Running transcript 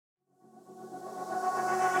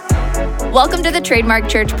Welcome to the Trademark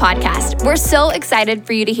Church podcast. We're so excited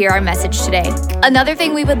for you to hear our message today. Another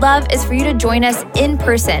thing we would love is for you to join us in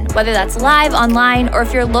person, whether that's live, online, or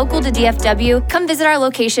if you're local to DFW, come visit our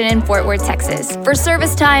location in Fort Worth, Texas. For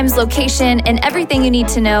service times, location, and everything you need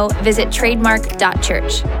to know, visit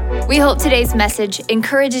trademark.church. We hope today's message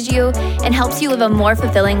encourages you and helps you live a more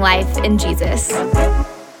fulfilling life in Jesus.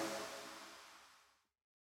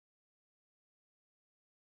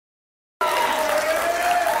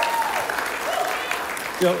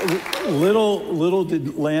 You know, little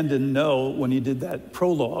did Landon know when he did that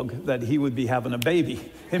prologue that he would be having a baby,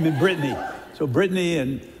 him and Brittany. So Brittany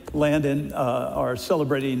and Landon are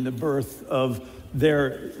celebrating the birth of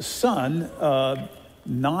their son,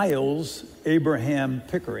 Niles Abraham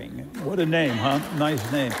Pickering. What a name, huh?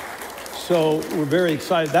 Nice name. So we're very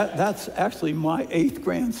excited. That's actually my 8th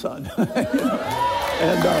grandson.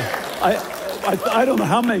 And I don't know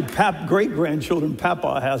how many great-grandchildren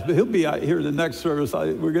Papa has, but he'll be out here the next service.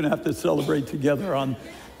 We're going to have to celebrate together on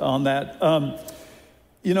that.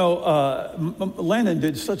 Landon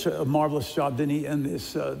did such a marvelous job, didn't he, in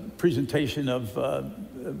this presentation of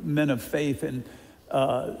men of faith. And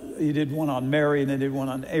he did one on Mary, and then did one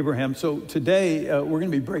on Abraham. So today, we're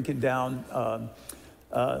going to be breaking down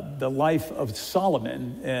the life of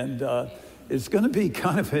Solomon. And it's going to be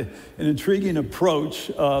kind of an intriguing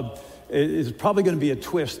approach. It's probably going to be a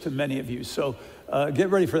twist to many of you. So get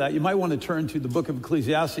ready for that. You might want to turn to the book of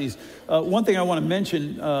Ecclesiastes. One thing I want to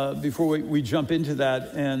mention before we jump into that,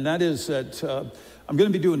 and that is that I'm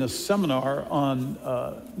going to be doing a seminar on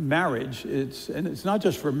marriage. It's not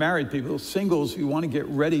just for married people, singles who want to get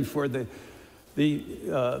ready for the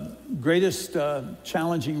greatest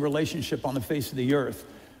challenging relationship on the face of the earth.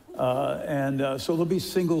 So there'll be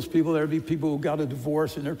singles people, there'll be people who got a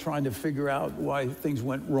divorce and they're trying to figure out why things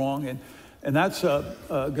went wrong. And that's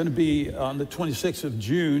going to be on the 26th of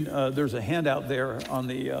June. There's a handout there on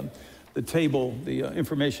the table, the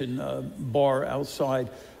information bar outside.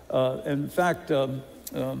 In fact,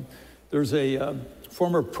 there's a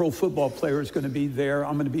former pro football player who's going to be there.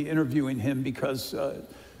 I'm going to be interviewing him because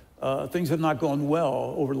things have not gone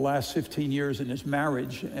well over the last 15 years in his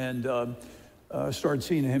marriage. And started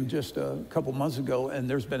seeing him just a couple months ago, and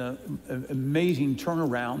there's been an amazing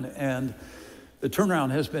turnaround. And the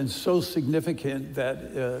turnaround has been so significant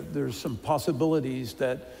that there's some possibilities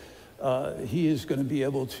that he is going to be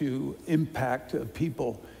able to impact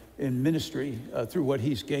people in ministry through what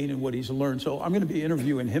he's gained and what he's learned. So I'm going to be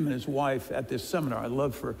interviewing him and his wife at this seminar. I'd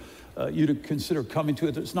love for you to consider coming to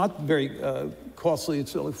it. It's not very costly.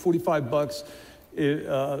 It's like $45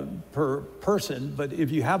 per person, but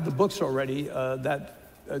if you have the books already,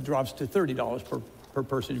 that drops to $30 per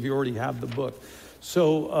person if you already have the book.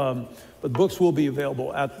 So, but books will be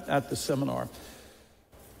available at the seminar.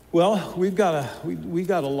 Well, we got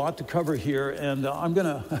a lot to cover here, and I'm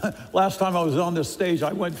gonna. Last time I was on this stage,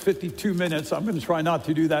 I went 52 minutes. I'm gonna try not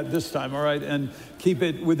to do that this time, all right, and keep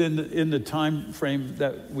it in the time frame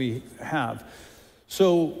that we have.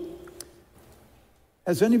 So,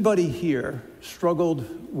 has anybody here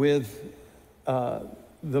struggled with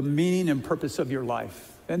the meaning and purpose of your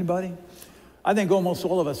life? Anybody? I think almost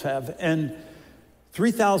all of us have. And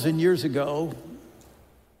 3,000 years ago,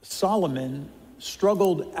 Solomon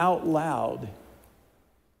struggled out loud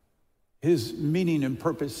his meaning and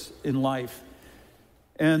purpose in life.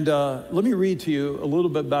 And let me read to you a little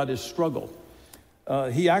bit about his struggle.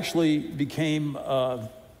 He actually became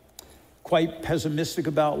quite pessimistic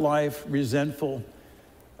about life, resentful,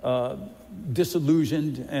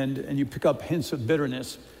 disillusioned, and you pick up hints of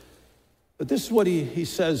bitterness. But this is what he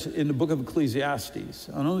says in the book of Ecclesiastes.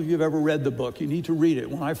 I don't know if you've ever read the book. You need to read it.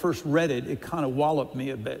 When I first read it, it kind of walloped me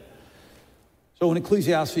a bit. So in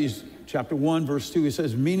Ecclesiastes chapter 1, verse 2, he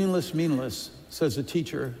says, meaningless, meaningless, says the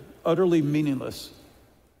teacher, utterly meaningless.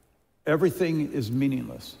 Everything is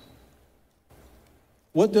meaningless.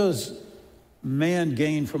 What does man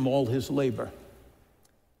gain from all his labor,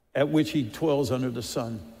 at which he toils under the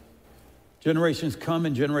sun? Generations come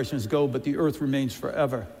and generations go, but the earth remains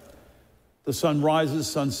forever. The sun rises,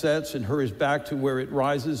 sun sets, and hurries back to where it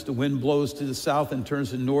rises. The wind blows to the south and turns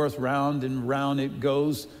to the north. Round and round it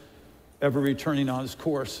goes, ever returning on its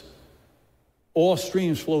course. All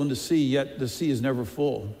streams flow into the sea, yet the sea is never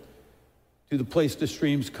full. To the place the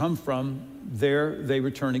streams come from, there they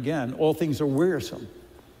return again. All things are wearisome,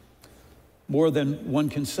 more than one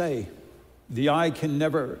can say. The eye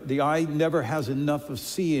never has enough of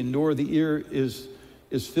seeing, nor the ear is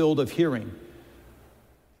filled of hearing.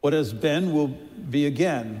 What has been will be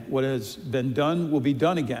again. What has been done will be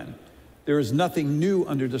done again. There is nothing new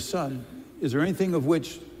under the sun. Is there anything of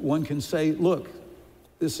which one can say, look,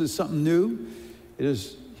 this is something new? It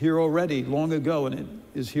is here already long ago, and it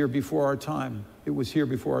is here before our time. It was here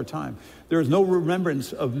before our time. There is no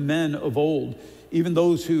remembrance of men of old. Even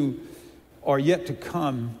those who are yet to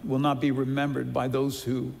come will not be remembered by those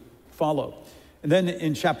who follow. And then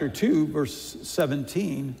in chapter 2, verse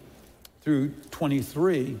 17 through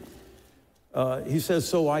 23, he says,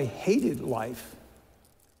 so I hated life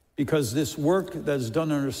because this work that is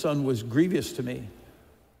done under the sun was grievous to me.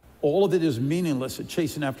 All of it is meaningless, a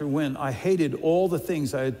chasing after wind. I hated all the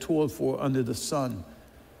things I had toiled for under the sun,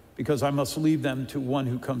 because I must leave them to one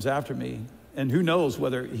who comes after me. And who knows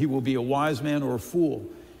whether he will be a wise man or a fool.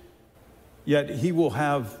 Yet he will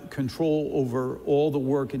have control over all the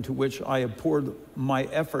work into which I have poured my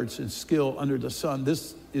efforts and skill under the sun.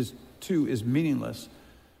 This too is meaningless.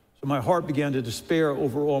 So my heart began to despair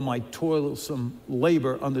over all my toilsome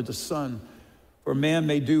labor under the sun. For a man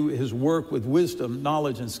may do his work with wisdom,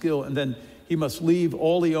 knowledge, and skill, and then he must leave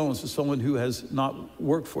all he owns to someone who has not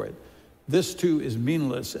worked for it. This too is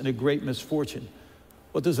meaningless and a great misfortune.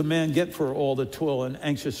 What does a man get for all the toil and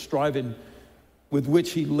anxious striving with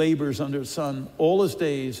which he labors under the sun? All his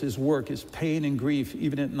days, his work is pain and grief.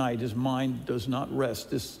 Even at night, his mind does not rest.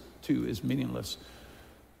 This too is meaningless.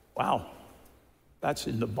 Wow, that's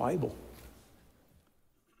in the Bible.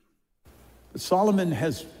 But Solomon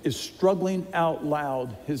is struggling out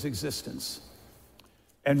loud his existence.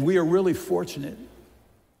 And we are really fortunate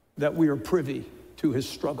that we are privy to his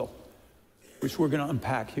struggle, which we're going to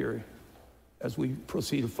unpack here as we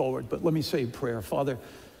proceed forward. But let me say a prayer. Father,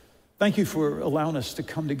 thank you for allowing us to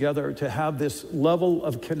come together, to have this level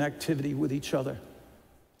of connectivity with each other,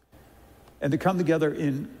 and to come together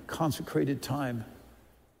in consecrated time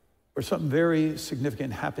where something very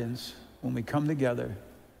significant happens when we come together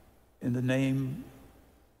in the name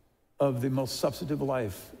of the most substantive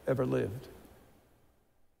life ever lived.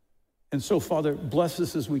 And so, Father, bless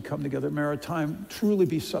us as we come together. May our time truly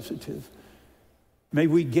be substantive. May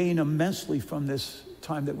we gain immensely from this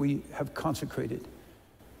time that we have consecrated.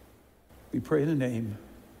 We pray in the name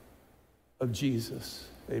of Jesus.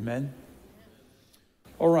 Amen.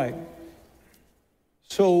 All right.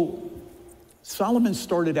 So Solomon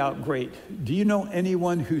started out great. Do you know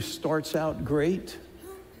anyone who starts out great,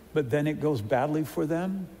 but then it goes badly for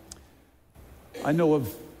them? I know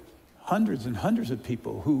of hundreds and hundreds of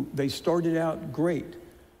people who they started out great,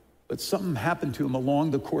 but something happened to them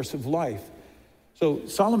along the course of life. So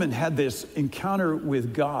Solomon had this encounter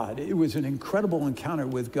with God. It was an incredible encounter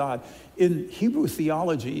with God. In Hebrew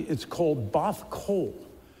theology, it's called Bath Kol.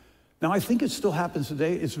 Now, I think it still happens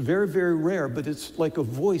today. It's very, very rare, but it's like a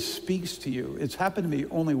voice speaks to you. It's happened to me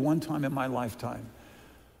only one time in my lifetime.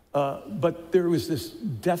 But there was this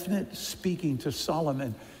definite speaking to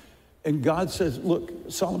Solomon. And God says, look,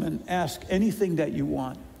 Solomon, ask anything that you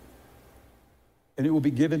want, and it will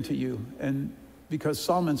be given to you. And because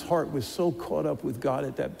Solomon's heart was so caught up with God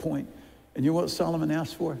at that point. And you know what Solomon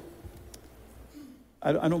asked for?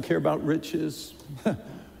 I don't care about riches. I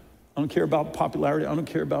don't care about popularity. I don't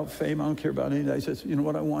care about fame. I don't care about any of that. He says, you know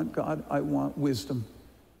what I want, God? I want wisdom.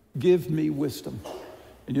 Give me wisdom.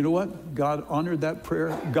 And you know what? God honored that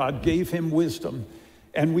prayer. God gave him wisdom.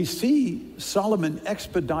 And we see Solomon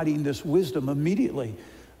expediting this wisdom immediately,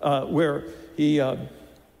 where he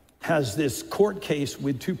has this court case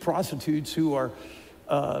with two prostitutes who are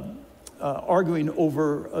arguing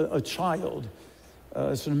over a child.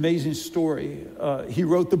 It's an amazing story. He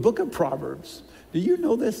wrote the book of Proverbs. Do you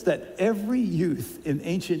know this, that every youth in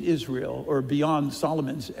ancient Israel, or beyond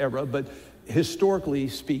Solomon's era, but historically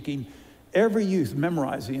speaking, every youth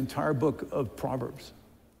memorized the entire book of Proverbs,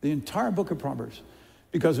 the entire book of Proverbs,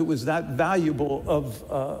 because it was that valuable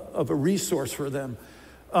of a resource for them.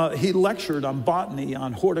 He lectured on botany,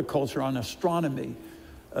 on horticulture, on astronomy,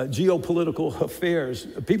 geopolitical affairs.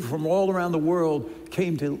 People from all around the world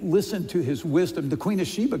came to listen to his wisdom. The Queen of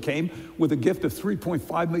Sheba came with a gift of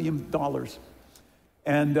 $3.5 million.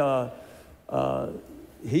 And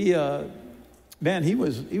he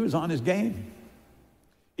was on his game.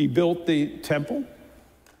 He built the temple,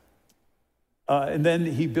 and then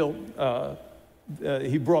he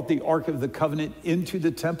brought the Ark of the Covenant into the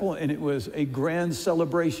temple, and it was a grand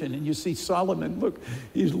celebration. And you see Solomon, look,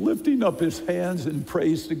 he's lifting up his hands in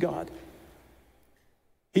praise to God.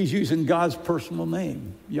 He's using God's personal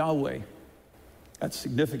name, Yahweh. That's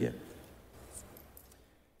significant.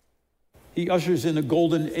 He ushers in a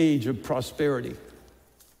golden age of prosperity.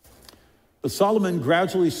 But Solomon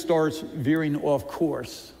gradually starts veering off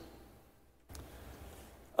course.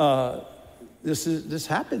 This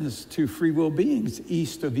happens to free will beings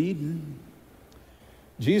east of Eden.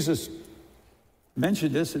 Jesus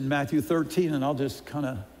mentioned this in Matthew 13, and I'll just kind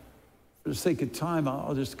of For the sake of time,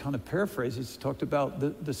 I'll just kind of paraphrase. He's talked about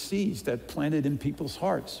the seeds that planted in people's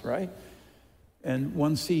hearts, right? And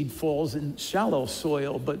one seed falls in shallow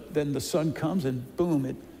soil, but then the sun comes and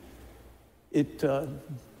boom, the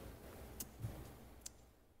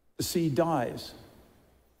seed dies.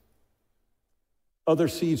 Other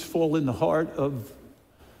seeds fall in the heart of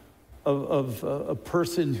a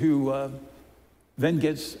person who then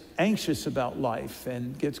gets anxious about life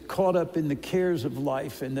and gets caught up in the cares of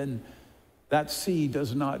life, and then that seed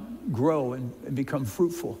does not grow and become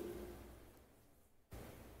fruitful.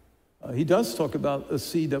 He does talk about a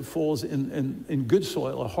seed that falls in good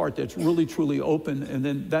soil, a heart that's really, truly open, and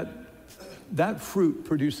then that fruit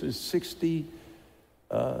produces 60,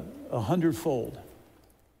 100-fold.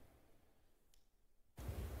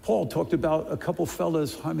 Paul talked about a couple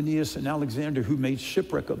fellas, Hymenaeus and Alexander, who made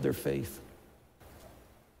shipwreck of their faith.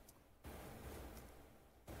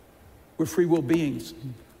 We're free will beings.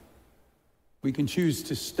 We can choose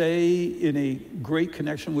to stay in a great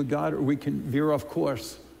connection with God, or we can veer off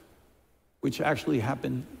course, which actually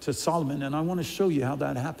happened to Solomon. And I want to show you how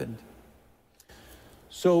that happened.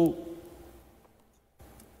 So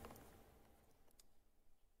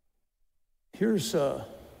here's,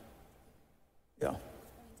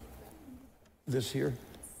 this here.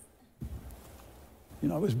 You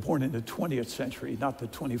know, I was born in the 20th century, not the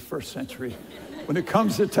 21st century. When it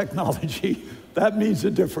comes to technology, that means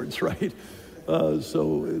a difference, right?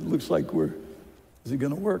 So it looks like is it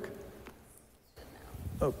gonna work?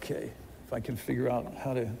 Okay, if I can figure out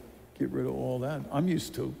how to get rid of all that. I'm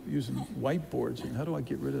used to using whiteboards, and how do I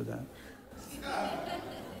get rid of that?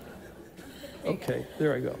 Okay,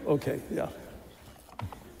 there I go, okay, yeah.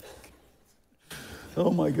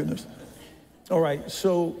 Oh my goodness. All right,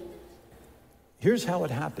 so here's how it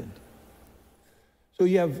happened. So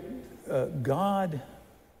you have God,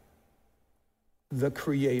 the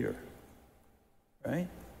Creator, right?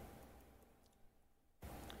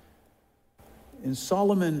 And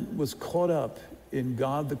Solomon was caught up in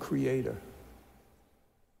God, the Creator.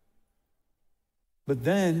 But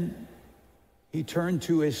then he turned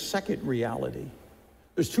to a second reality.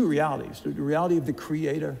 There's two realities, the reality of the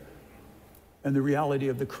Creator and the reality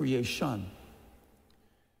of the creation.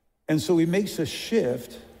 And so he makes a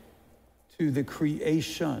shift to the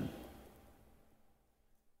creation.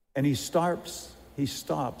 And he stops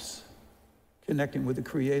connecting with the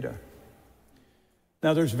Creator.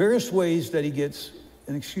 Now there's various ways that he gets,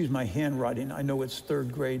 and excuse my handwriting, I know it's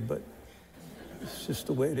third grade, but it's just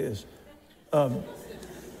the way it is.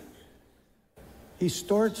 He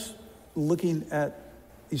starts going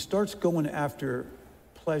after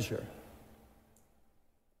pleasure.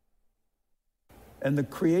 And the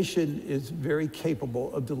creation is very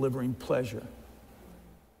capable of delivering pleasure.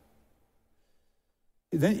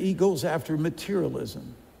 Then he goes after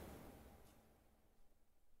materialism.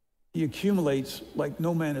 He accumulates like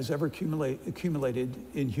no man has ever accumulated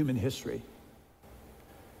in human history.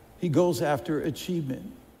 He goes after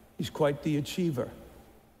achievement. He's quite the achiever.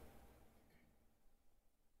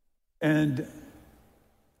 And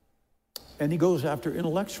he goes after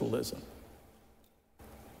intellectualism.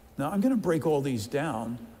 Now, I'm going to break all these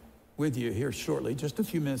down with you here shortly, just a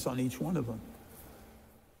few minutes on each one of them.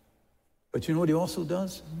 But you know what he also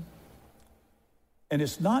does? And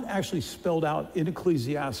it's not actually spelled out in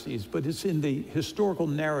Ecclesiastes, but it's in the historical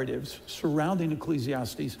narratives surrounding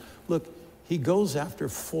Ecclesiastes. Look, he goes after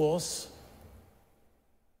false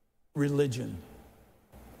religion.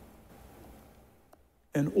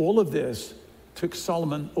 And all of this took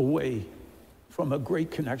Solomon away from a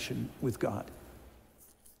great connection with God.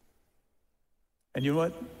 And you know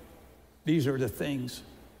what? These are the things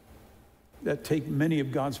that take many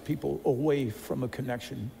of God's people away from a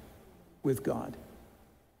connection with God.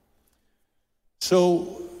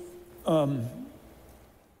 So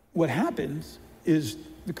what happens is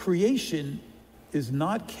the creation is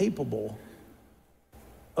not capable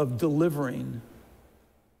of delivering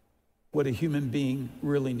what a human being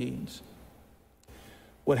really needs.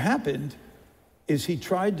 What happened is he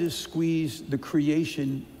tried to squeeze the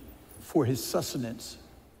creation for his sustenance.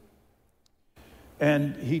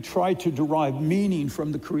 And he tried to derive meaning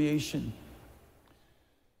from the creation.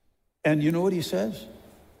 And you know what he says?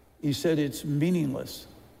 He said it's meaningless.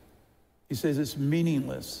 He says it's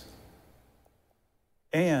meaningless.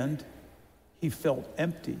 And he felt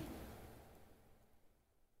empty.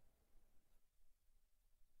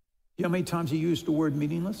 You know how many times he used the word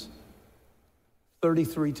meaningless?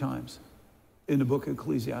 33 times in the book of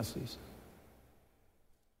Ecclesiastes.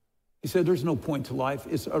 He said, there's no point to life.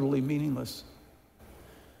 It's utterly meaningless.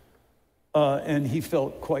 And he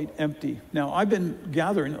felt quite empty. Now, I've been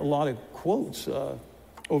gathering a lot of quotes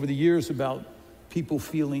over the years about people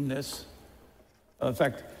feeling this. In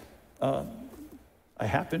fact, I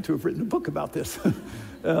happen to have written a book about this.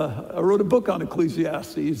 I wrote a book on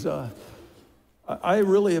Ecclesiastes. I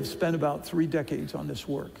really have spent about 3 decades on this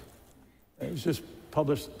work. It was just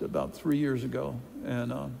published about 3 years ago.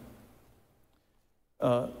 And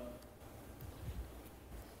I've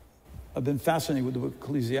been fascinated with the book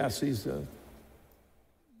Ecclesiastes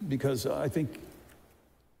because I think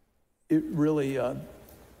it really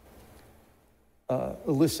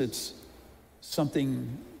elicits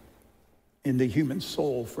something in the human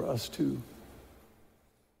soul for us to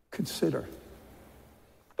consider.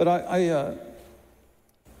 But I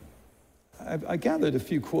gathered a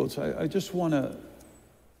few quotes. I just want to,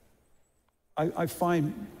 I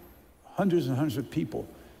find hundreds and hundreds of people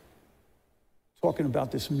talking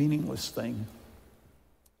about this meaningless thing,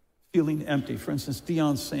 feeling empty. For instance,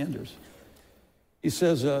 Deion Sanders. He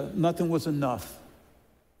says, nothing was enough.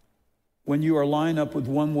 When you are lined up with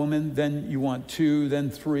one woman, then you want 2,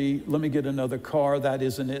 then 3. Let me get another car. That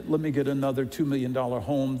isn't it. Let me get another $2 million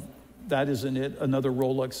home. That isn't it. Another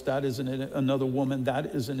Rolex. That isn't it. Another woman.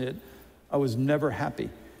 That isn't it. I was never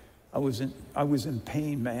happy. I was in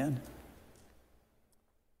pain, man.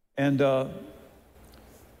 And there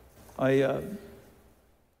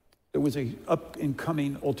was a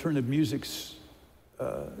up-and-coming alternative music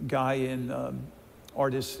guy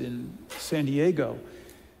artist in San Diego.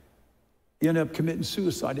 He ended up committing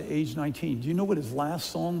suicide at age 19. Do you know what his last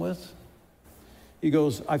song was? He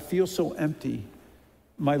goes, I feel so empty.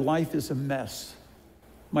 My life is a mess.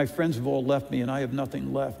 My friends have all left me and I have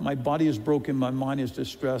nothing left. My body is broken, my mind is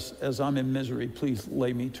distressed. As I'm in misery, please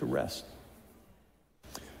lay me to rest.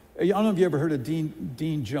 I don't know if you ever heard of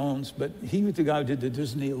Dean Jones, but he was the guy who did the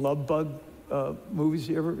Disney Love Bug movies.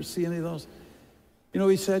 You ever see any of those? You know,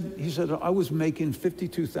 he said, I was making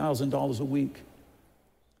 $52,000 a week.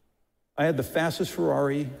 I had the fastest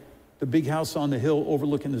Ferrari, the big house on the hill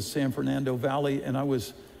overlooking the San Fernando Valley, and I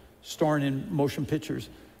was starring in motion pictures.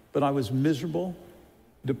 But I was miserable,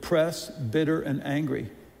 depressed, bitter, and angry.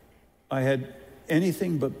 I had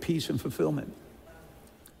anything but peace and fulfillment.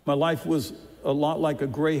 My life was a lot like a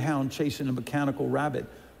greyhound chasing a mechanical rabbit.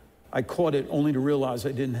 I caught it only to realize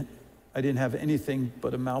I didn't have anything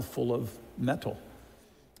but a mouthful of metal.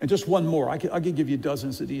 And just one more, I could give you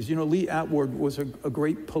dozens of these. You know, Lee Atwater was a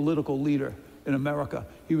great political leader in America.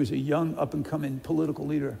 He was a young, up-and-coming political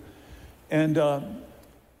leader. And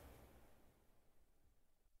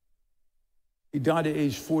he died at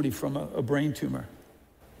age 40 from a brain tumor.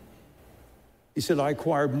 He said, I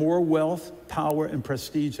acquired more wealth, power, and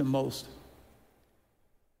prestige than most.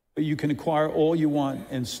 But you can acquire all you want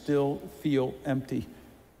and still feel empty.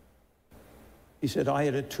 He said, I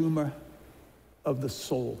had a tumor of the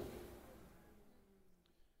soul.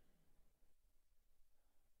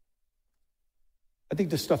 I think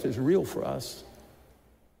this stuff is real for us.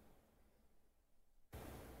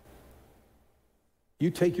 You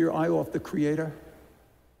take your eye off the Creator,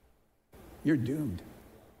 you're doomed.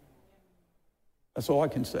 That's all I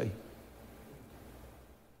can say.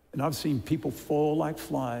 And I've seen people fall like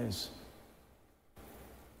flies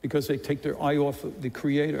because they take their eye off of the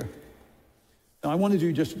Creator. Now, I want to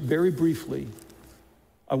do just very briefly,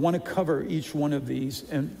 I want to cover each one of these,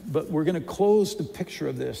 but we're going to close the picture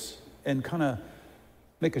of this and kind of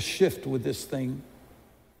make a shift with this thing.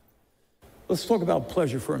 Let's talk about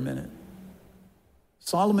pleasure for a minute.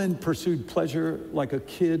 Solomon pursued pleasure like a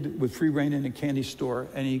kid with free rein in a candy store,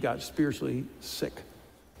 and he got spiritually sick.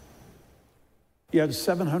 He had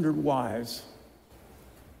 700 wives.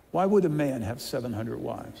 Why would a man have 700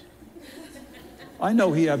 wives? I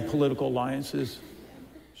know he had political alliances.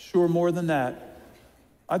 Sure, more than that.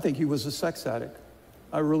 I think he was a sex addict.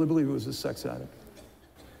 I really believe he was a sex addict.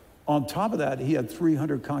 On top of that, he had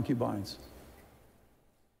 300 concubines.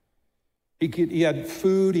 He had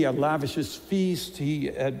food, he had lavish feast, he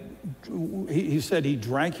said he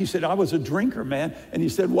drank. He said, I was a drinker, man. And he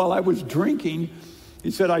said, while I was drinking, he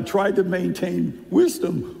said, I tried to maintain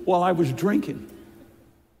wisdom while I was drinking.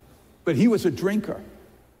 But he was a drinker,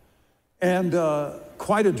 and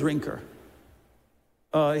quite a drinker.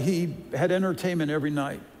 He had entertainment every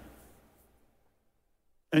night.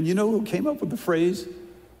 And you know who came up with the phrase,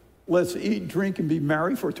 let's eat, drink, and be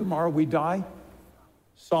merry, for tomorrow we die?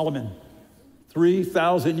 Solomon.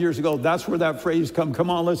 3,000 years ago, that's where that phrase comes. Come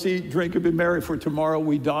on, let's eat, drink, and be merry, for tomorrow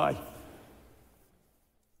we die.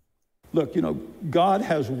 Look, you know, God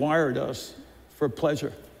has wired us for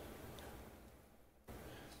pleasure.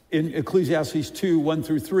 In Ecclesiastes 2, 1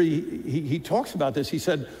 through 3, he talks about this. He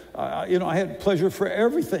said, I had pleasure for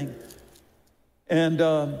everything. And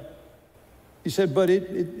he said, but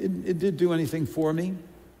it didn't do anything for me.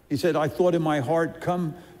 He said, I thought in my heart,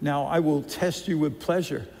 come now, I will test you with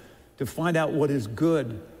pleasure to find out what is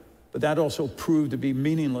good. But that also proved to be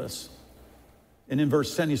meaningless. And in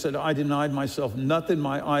verse 10, he said, I denied myself, nothing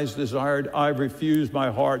my eyes desired, I refused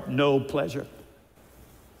my heart, no pleasure.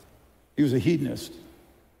 He was a hedonist.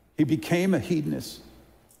 He became a hedonist.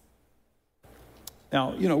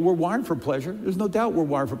 Now, we're wired for pleasure. There's no doubt we're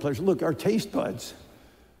wired for pleasure. Look, our taste buds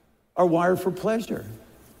are wired for pleasure.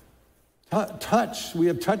 Touch, we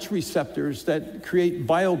have touch receptors that create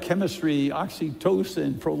biochemistry,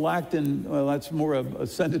 oxytocin, prolactin. Well, that's more of a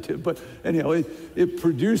sedative, but anyhow, it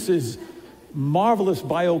produces marvelous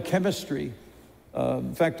biochemistry.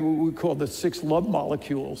 In fact, what we call the 6 love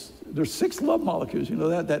molecules. There's 6 love molecules,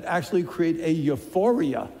 that actually create a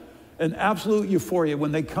euphoria, an absolute euphoria.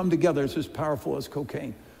 When they come together, it's as powerful as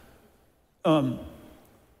cocaine.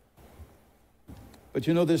 But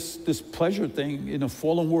this pleasure thing in a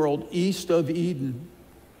fallen world east of Eden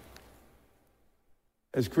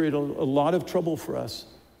has created a lot of trouble for us.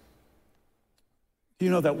 Do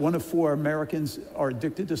you know that 1 of 4 Americans are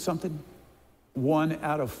addicted to something? 1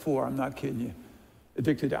 out of 4, I'm not kidding you.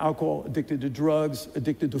 Addicted to alcohol, addicted to drugs,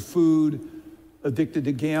 addicted to food, addicted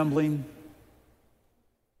to gambling,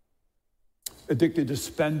 addicted to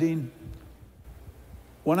spending.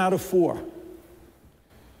 1 out of 4.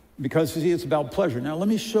 Because, see, it's about pleasure. Now, let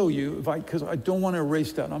me show you, because I don't want to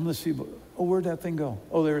erase that. I'm going to see, where'd that thing go?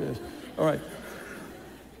 Oh, there it is. All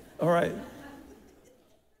right.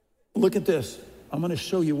 Look at this. I'm going to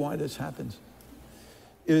show you why this happens.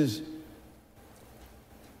 You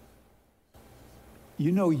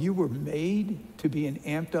were made to be an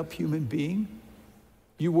amped up human being.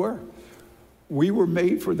 You were. We were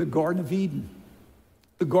made for the Garden of Eden.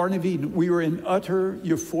 The Garden of Eden. We were in utter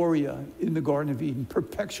euphoria in the Garden of Eden,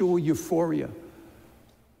 perpetual euphoria.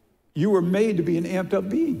 You were made to be an amped up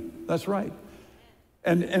being. That's right.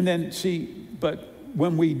 And then but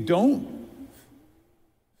when we don't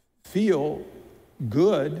feel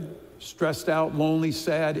good, stressed out, lonely,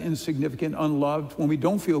 sad, insignificant, unloved, when we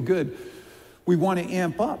don't feel good, we want to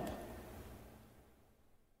amp up.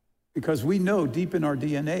 Because we know deep in our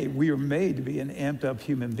DNA, we are made to be an amped up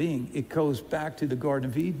human being. It goes back to the Garden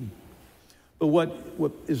of Eden. But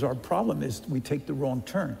what is our problem is we take the wrong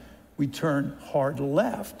turn. We turn hard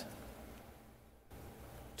left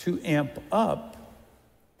to amp up.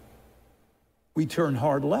 We turn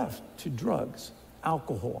hard left to drugs,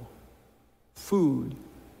 alcohol, food,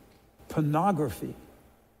 pornography,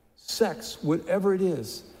 sex, whatever it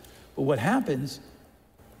is. But what happens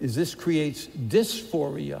is this creates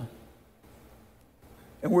dysphoria.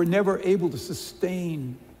 And we're never able to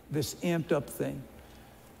sustain this amped up thing.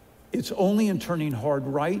 It's only in turning hard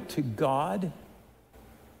right to God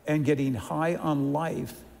and getting high on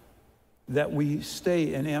life that we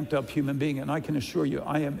stay an amped up human being. And I can assure you,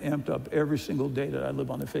 I am amped up every single day that I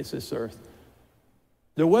live on the face of this earth.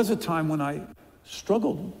 There was a time when I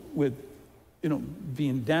struggled with,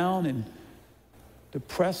 being down and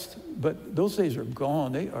depressed, but those days are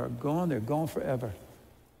gone. They are gone. They're gone forever.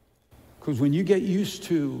 Because when you get used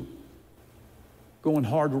to going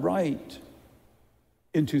hard right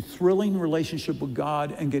into thrilling relationship with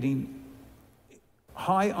God and getting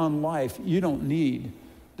high on life, you don't need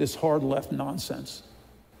this hard left nonsense.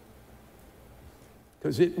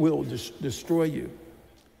 Because it will destroy you.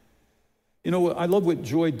 I love what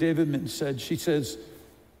Joy Davidman said. She says,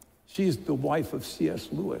 she's the wife of C.S.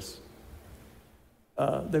 Lewis.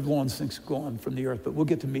 They've long since gone from the earth, but we'll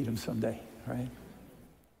get to meet him someday, right?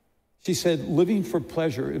 She said, living for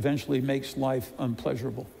pleasure eventually makes life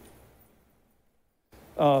unpleasurable.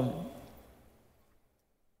 I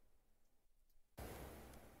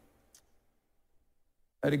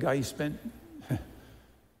had a guy, he spent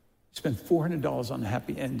 $400 on a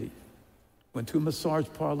happy ending. Went to a massage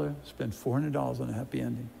parlor, spent $400 on a happy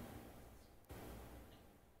ending.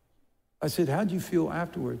 I said, how'd you feel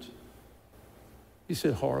afterwards? He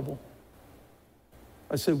said, horrible.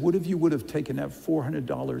 I said, what if you would have taken that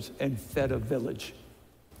 $400 and fed a village?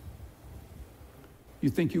 You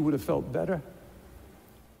think you would have felt better?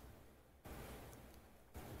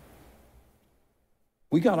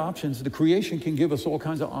 We got options. The creation can give us all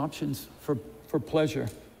kinds of options for pleasure.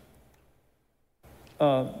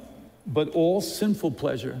 But all sinful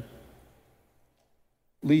pleasure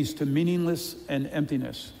leads to meaningless and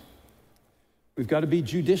emptiness. We've got to be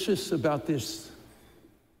judicious about this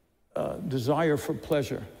desire for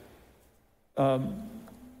pleasure.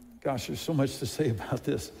 Gosh, there's so much to say about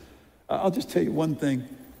this. I'll just tell you one thing.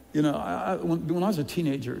 When I was a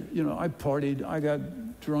teenager, I partied. I got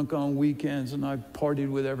drunk on weekends and I partied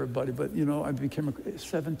with everybody. But, I became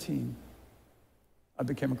 17. I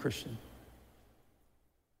became a Christian.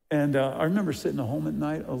 And I remember sitting at home at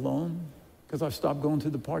night alone because I stopped going to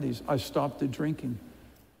the parties. I stopped the drinking.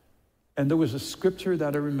 And there was a scripture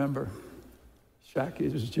that I remember. Shaq,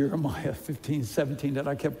 it was Jeremiah 15:17 that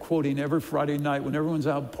I kept quoting every Friday night when everyone's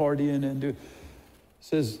out partying, and it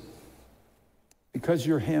says, because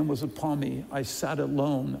your hand was upon me, I sat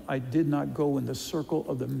alone. I did not go in the circle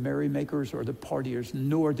of the merrymakers or the partiers,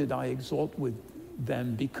 nor did I exult with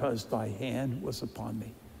them, because thy hand was upon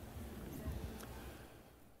me.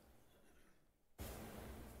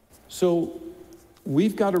 So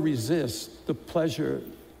we've got to resist the pleasure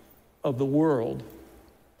of the world,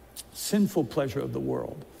 sinful pleasure of the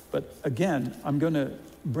world. But again, I'm going to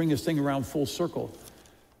bring this thing around full circle.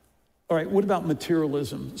 All right, what about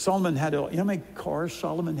materialism? Solomon had, you know how many cars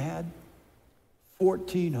Solomon had?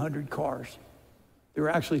 1,400 cars. They were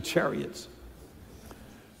actually chariots.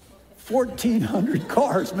 1,400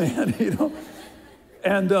 cars, man, you know.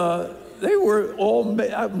 And they were all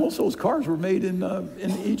made, most of those cars were made in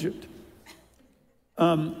Egypt.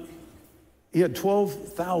 He had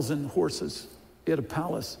 12,000 horses. He had a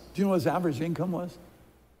palace. Do you know what his average income was?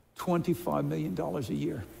 $25 million a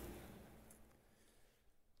year.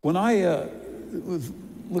 When I was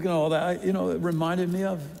looking at all that, it reminded me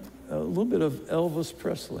of a little bit of Elvis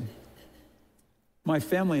Presley. My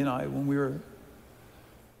family and I, when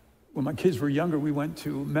my kids were younger, we went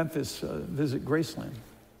to Memphis, visit Graceland.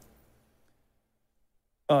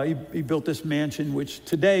 He built this mansion, which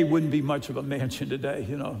today wouldn't be much of a mansion today,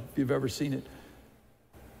 if you've ever seen it.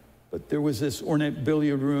 But there was this ornate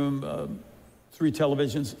billiard room, 3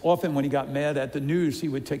 televisions. Often when he got mad at the news, he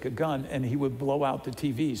would take a gun and he would blow out the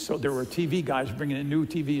TVs. So there were TV guys bringing in new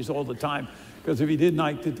TVs all the time, because if he didn't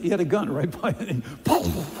like it, he had a gun right by it. And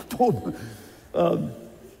boom, boom.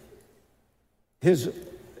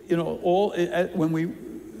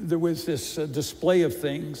 There was this display of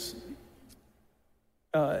things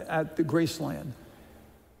at the Graceland.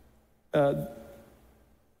 There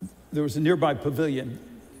was a nearby pavilion.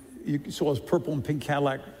 You saw his purple and pink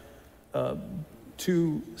Cadillac, 2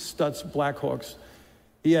 Stutz Blackhawks.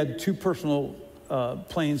 He had 2 personal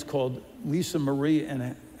planes called Lisa Marie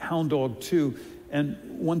and Hound Dog 2. And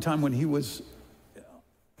one time when he was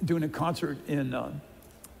doing a concert in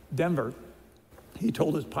Denver, he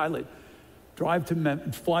told his pilot, fly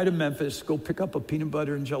to Memphis, go pick up a peanut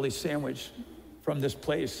butter and jelly sandwich from this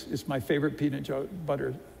place. It's my favorite peanut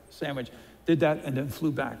butter sandwich. Did that and then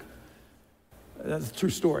flew back. That's a true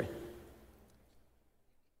story.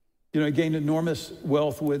 He gained enormous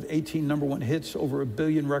wealth with 18 number 1 hits, over 1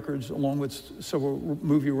 billion records, along with several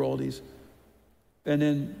movie royalties. And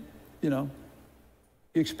then, he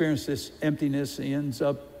experienced this emptiness. He ends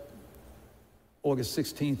up August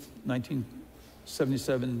 16th,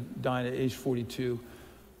 1977, dying at age 42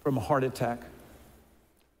 from a heart attack,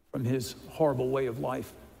 from his horrible way of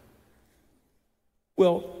life.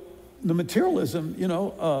 Well, the materialism, there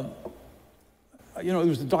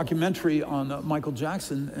was a documentary on Michael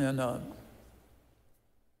Jackson, and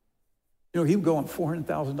he would go on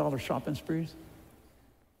 $400,000 shopping sprees.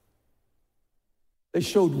 They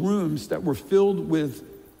showed rooms that were filled with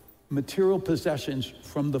material possessions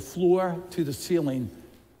from the floor to the ceiling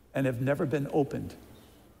and have never been opened.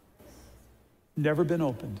 Never been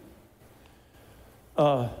opened.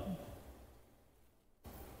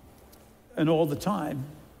 And all the time,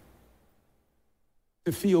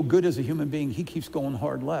 to feel good as a human being, he keeps going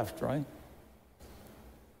hard left, right?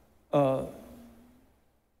 I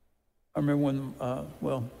remember when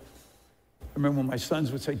my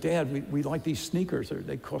sons would say, Dad, we like these sneakers.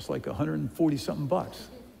 They cost like 140 something bucks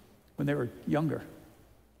when they were younger.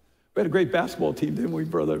 We had a great basketball team, didn't we,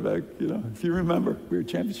 brother? Back, if you remember, we were a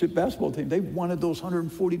championship basketball team. They wanted those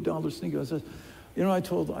 $140 sneakers. I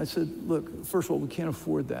said, look, first of all, we can't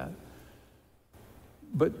afford that.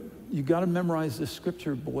 But you got to memorize this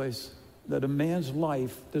scripture, boys, that a man's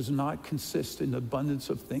life does not consist in the abundance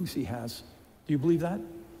of things he has. Do you believe that?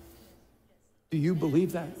 Do you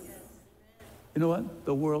believe that? You know what?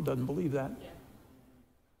 The world doesn't believe that.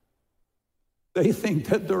 They think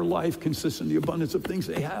that their life consists in the abundance of things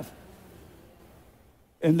they have.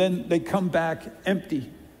 And then they come back empty,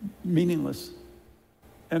 meaningless,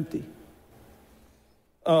 empty.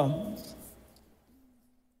 I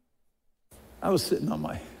was sitting on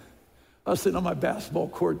my basketball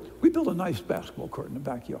court. We built a nice basketball court in the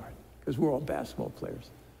backyard because we're all basketball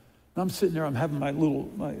players. And I'm sitting there, I'm having my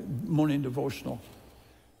morning devotional.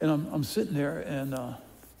 And I'm sitting there, and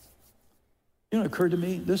it occurred to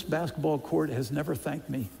me, this basketball court has never thanked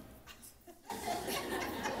me.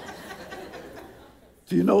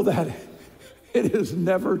 Do you know that? It has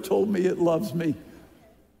never told me it loves me.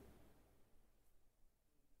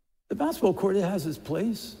 The basketball court, it has its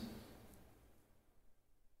place.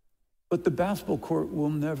 But the basketball court will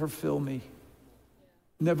never fill me.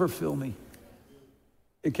 Never fill me.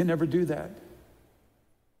 It can never do that.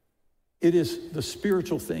 It is the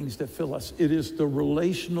spiritual things that fill us. It is the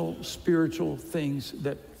relational, spiritual things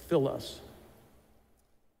that fill us.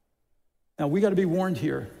 Now, we got to be warned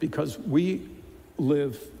here because we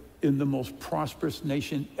live in the most prosperous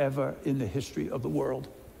nation ever in the history of the world.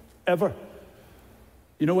 Ever.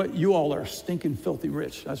 You know what? You all are stinking filthy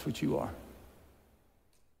rich. That's what you are.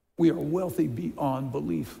 We are wealthy beyond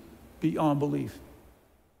belief. Beyond belief.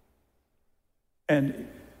 And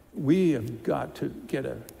we have got to get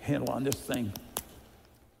a handle on this thing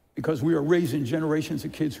because we are raising generations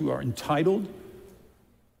of kids who are entitled.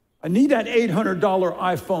 I need that $800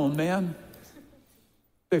 iPhone, man.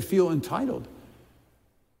 They feel entitled.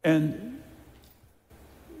 And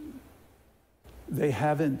they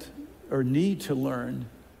haven't or need to learn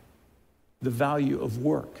the value of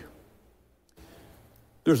work.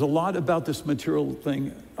 There's a lot about this material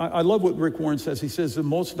thing. I love what Rick Warren says. He says the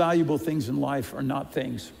most valuable things in life are not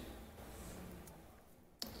things.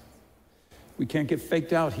 We can't get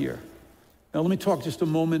faked out here. Now let me talk just a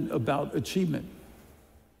moment about achievement.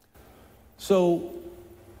 So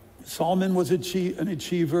Solomon was an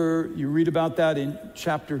achiever. You read about that in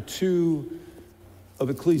chapter 2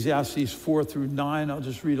 of Ecclesiastes 4 through 9. I'll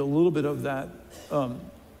just read a little bit of that.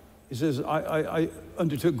 He says, I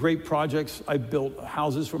undertook great projects. I built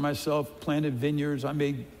houses for myself, planted vineyards. I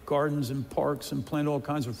made gardens and parks and planted all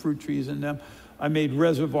kinds of fruit trees in them. I made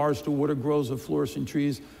reservoirs to water groves of flourishing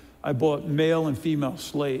trees. I bought male and female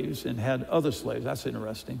slaves and had other slaves. That's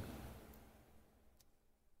interesting.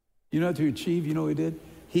 You know, to achieve, you know what he did?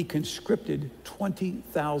 He conscripted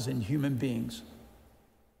 20,000 human beings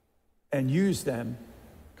and used them,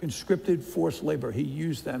 conscripted forced labor. He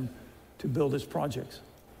used them to build his projects.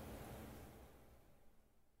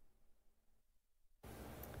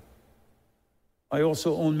 I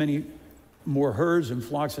also own many more herds and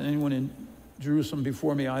flocks than anyone in Jerusalem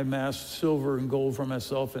before me. I amassed silver and gold for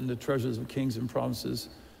myself and the treasures of kings and provinces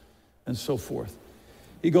and so forth.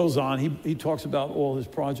 He goes on. He talks about all his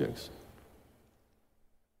projects.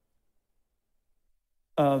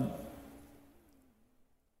 I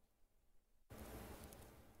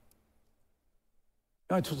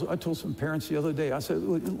told some parents the other day, I said,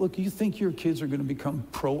 look, you think your kids are going to become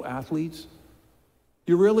pro athletes?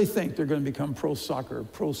 You really think they're going to become pro soccer,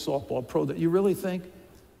 pro softball, you really think?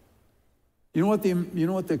 You know what the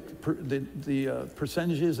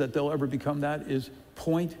percentage is that they'll ever become that is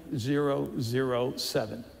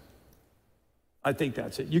 0.007. I think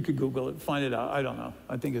that's it. You could Google it, find it out. I don't know.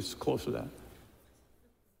 I think it's close to that.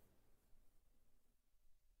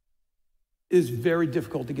 It's very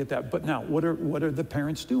difficult to get that. But now, what are the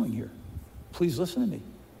parents doing here? Please listen to me.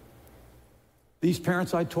 These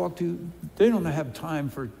parents I talk to, they don't have time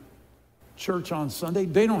for church on Sunday.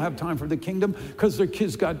 They don't have time for the kingdom because their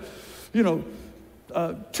kids got, 2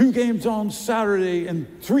 games on Saturday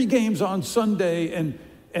and 3 games on Sunday.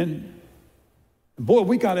 And boy,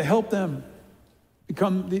 we got to help them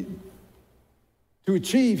to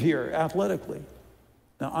achieve here athletically.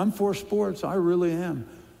 Now, I'm for sports. I really am.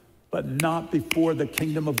 But not before the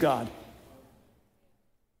kingdom of God.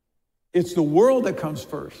 It's the world that comes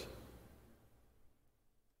first.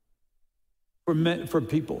 For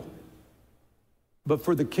people. But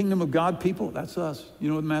for the kingdom of God people, that's us. You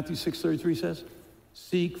know what Matthew 6:33 says?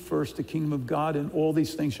 Seek first the kingdom of God and all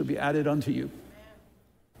these things shall be added unto you.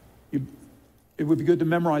 It would be good to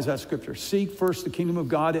memorize that scripture. Seek first the kingdom of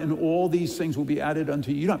God and all these things will be added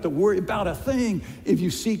unto you. You don't have to worry about a thing if you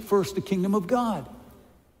seek first the kingdom of God.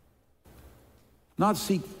 Not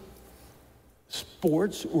seek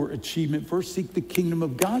sports or achievement first. Seek the kingdom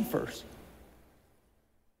of God first.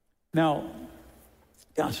 Now,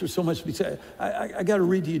 gosh, there's so much to be said. I got to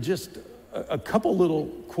read to you just a couple little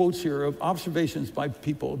quotes here of observations by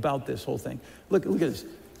people about this whole thing. Look at this.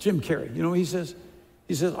 Jim Carrey, you know what he says?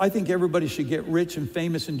 He says, I think everybody should get rich and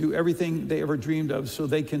famous and do everything they ever dreamed of so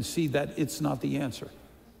they can see that it's not the answer.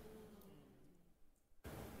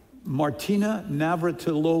 Martina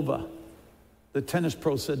Navratilova, the tennis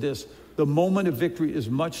pro, said this: the moment of victory is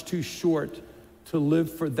much too short to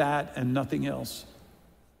live for that and nothing else.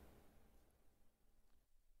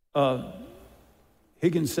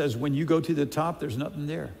 Higgins says, when you go to the top, there's nothing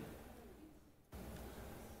there.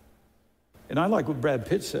 And I like what Brad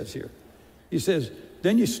Pitt says here. He says,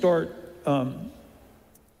 then you start to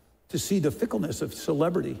see the fickleness of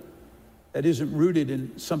celebrity that isn't rooted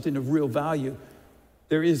in something of real value.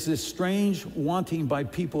 There is this strange wanting by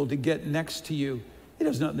people to get next to you. It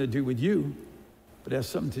has nothing to do with you, but it has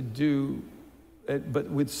something to do but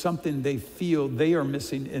with something they feel they are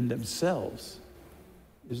missing in themselves.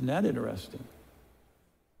 Isn't that interesting?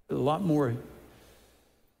 There's a lot more,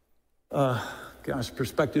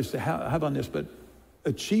 perspectives to have on this, but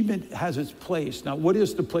achievement has its place. Now, what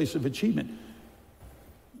is the place of achievement?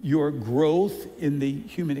 Your growth in the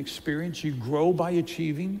human experience. You grow by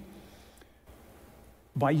achieving,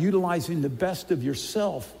 by utilizing the best of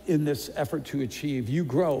yourself in this effort to achieve. You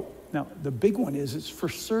grow. Now, the big one is it's for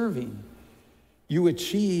serving. You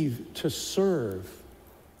achieve to serve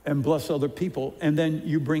and bless other people, and then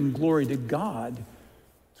you bring glory to God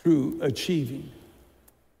through achieving.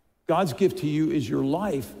 God's gift to you is your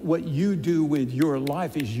life. What you do with your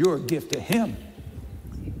life is your gift to him.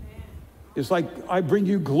 It's like I bring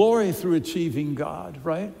you glory through achieving God,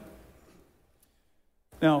 right?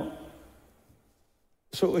 Now,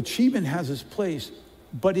 so achievement has its place,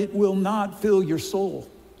 but it will not fill your soul.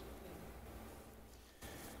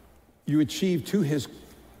 You achieve to his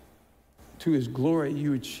glory,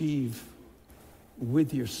 you achieve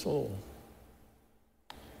with your soul.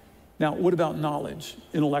 Now, what about knowledge,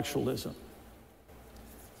 intellectualism?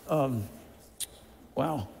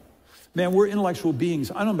 Wow. Man, we're intellectual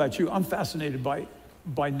beings. I don't know about you. I'm fascinated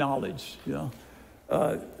by knowledge, you know.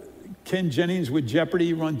 Ken Jennings with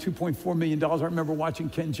Jeopardy run $2.4 million. I remember watching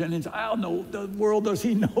Ken Jennings. I don't know, the world does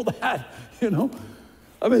he know that, you know?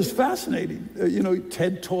 I mean, it's fascinating.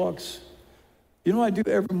 TED Talks. You know what I do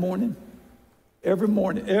every morning? Every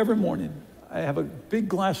morning, I have a big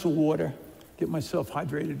glass of water, get myself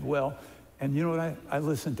hydrated well, and you know what? I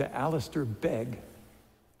listen to Alistair Begg,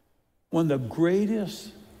 one of the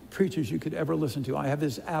greatest preachers you could ever listen to. I have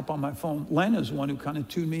this app on my phone. Lena's the one who kind of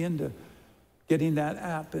tuned me into getting that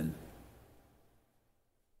app. And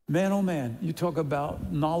man, oh man, you talk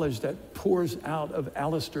about knowledge that pours out of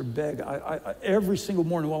Alistair Begg. I every single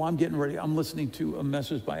morning while I'm getting ready, I'm listening to a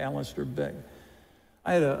message by Alistair Begg.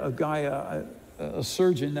 I had a guy, a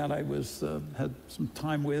surgeon that I had some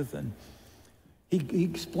time with, and he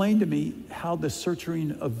explained to me how the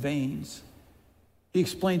suturing of veins. He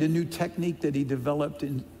explained a new technique that he developed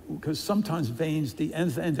because sometimes veins, the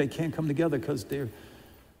ends to ends, they can't come together because they're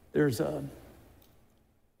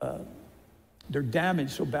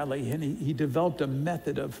damaged so badly. And he developed a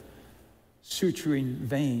method of suturing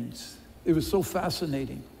veins. It was so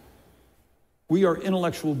fascinating. We are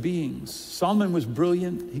intellectual beings. Solomon was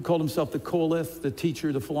brilliant. He called himself the Qoheleth, the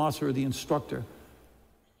teacher, the philosopher, the instructor.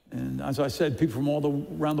 And as I said, people from all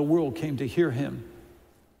around the world came to hear him.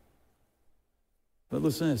 But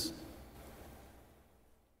listen to this.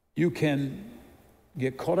 You can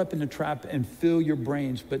get caught up in the trap and fill your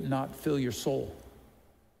brains, but not fill your soul.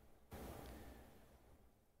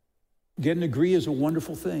 Getting a degree is a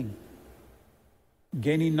wonderful thing.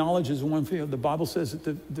 Gaining knowledge is a wonderful thing. The Bible says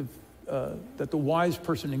that the wise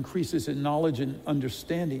person increases in knowledge and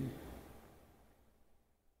understanding.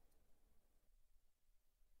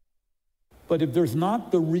 But if there's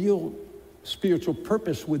not the real spiritual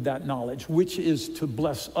purpose with that knowledge, which is to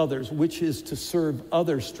bless others, which is to serve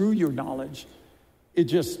others through your knowledge, it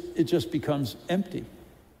just becomes empty.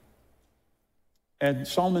 And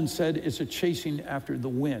Solomon said it's a chasing after the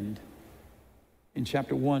wind in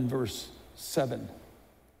chapter 1, verse 7.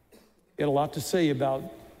 He had a lot to say about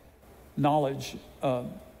knowledge. But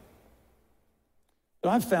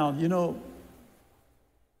I've found,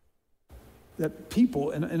 that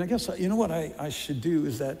people, and I guess, what I should do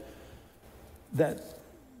is that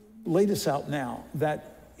lay this out now,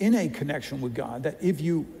 that in a connection with God, that if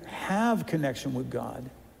you have connection with God,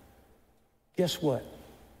 guess what?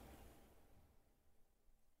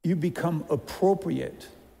 You become appropriate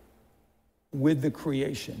with the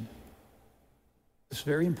creation. It's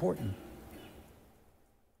very important.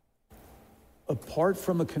 Apart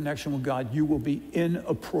from a connection with God, you will be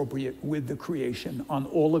inappropriate with the creation on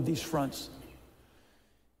all of these fronts.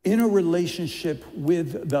 In a relationship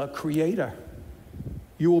with the Creator,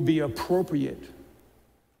 you will be appropriate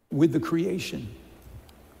with the creation.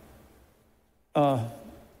 I've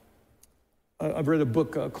read a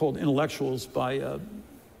book called Intellectuals by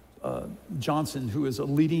Johnson, who is a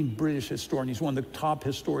leading British historian. He's one of the top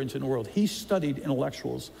historians in the world. He studied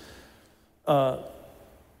intellectuals. Most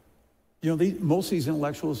of these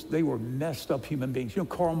intellectuals, they were messed up human beings.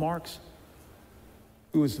 Karl Marx,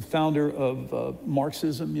 who was the founder of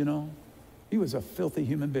Marxism, he was a filthy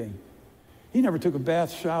human being. He never took a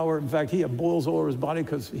bath, shower. In fact, he had boils all over his body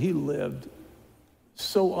because he lived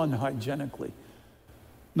so unhygienically.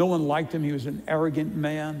 No one liked him. He was an arrogant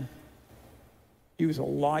man. He was a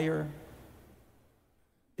liar.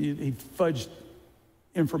 He fudged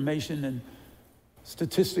information and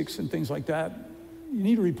statistics and things like that. You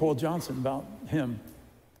need to read Paul Johnson about him.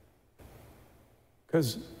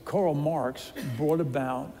 Because Karl Marx brought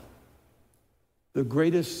about the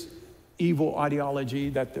greatest evil ideology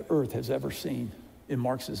that the earth has ever seen in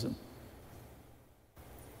Marxism.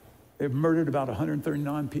 They've murdered about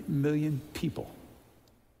 139 million people.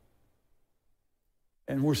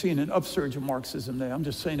 And we're seeing an upsurge of Marxism there. I'm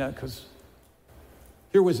just saying that because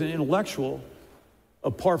here was an intellectual,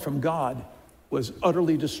 apart from God, was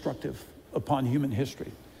utterly destructive upon human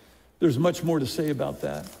history. There's much more to say about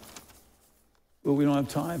that, but we don't have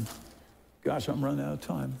time. Gosh, I'm running out of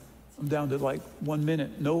time. I'm down to like 1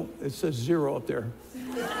 minute. No, it says 0 up there.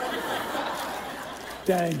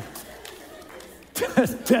 Dang.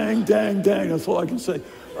 dang. That's all I can say.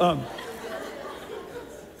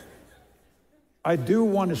 I do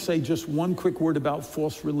want to say just one quick word about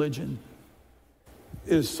false religion.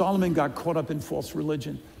 Solomon got caught up in false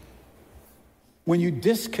religion. When you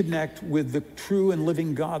disconnect with the true and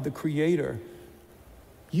living God, the Creator,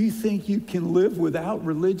 you think you can live without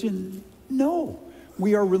religion? No,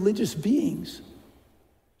 we are religious beings.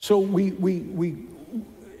 So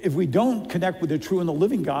if we don't connect with the true and the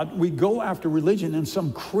living God, we go after religion in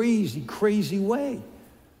some crazy way.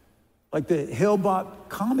 Like the Hale-Bopp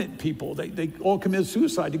comet people, they all commit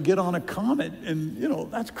suicide to get on a comet, and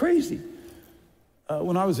that's crazy.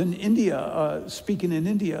 When I was in India, speaking in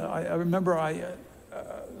India, I remember I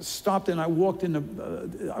stopped and I walked in.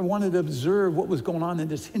 I wanted to observe what was going on in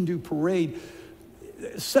this Hindu parade.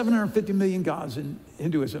 750 million gods in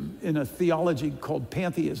Hinduism, in a theology called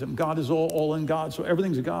pantheism. God is all in God, so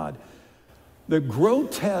everything's a God. The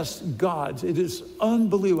grotesque gods, it is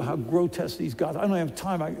unbelievable how grotesque these gods. I don't have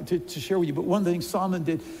time to share with you, but one thing Solomon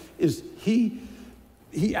did is he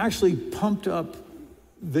actually pumped up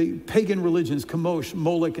the pagan religions, Chemosh,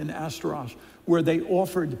 Moloch, and Ashtaroth, where they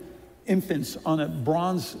offered infants on a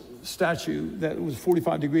bronze statue that was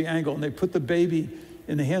 45-degree angle, and they put the baby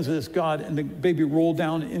in the hands of this god, and the baby rolled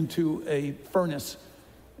down into a furnace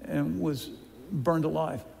and was burned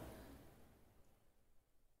alive.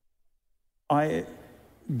 I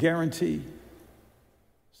guarantee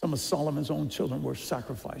some of Solomon's own children were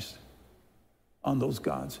sacrificed on those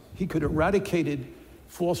gods. He could have eradicated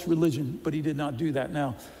false religion, but he did not do that.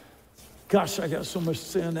 Now, gosh, I got so much to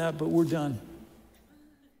say on that, but we're done.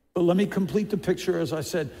 But let me complete the picture. As I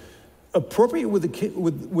said, appropriate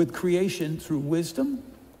with creation through wisdom,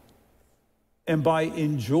 and by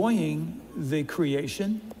enjoying the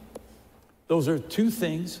creation. Those are two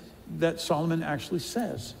things that Solomon actually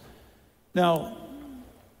says. Now,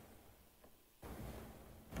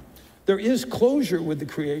 there is closure with the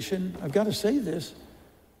creation. I've got to say this.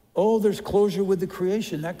 Oh, there's closure with the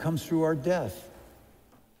creation. That comes through our death.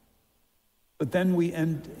 But then we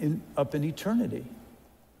end up in eternity.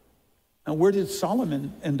 Now, where did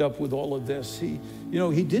Solomon end up with all of this? He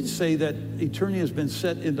did say that eternity has been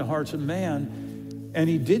set in the hearts of man. And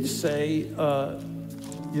he did say,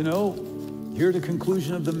 here's the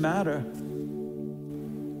conclusion of the matter.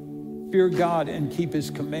 Fear God and keep his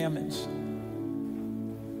commandments.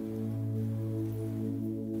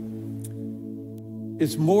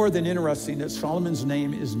 It's more than interesting that Solomon's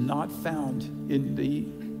name is not found in the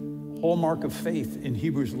hallmark of faith in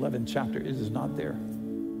Hebrews 11 chapter. It is not there.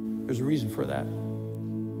 There's a reason for that.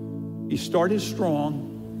 He started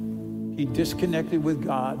strong. He disconnected with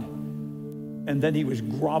God. And then he was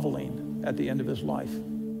groveling at the end of his life.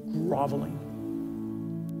 Groveling.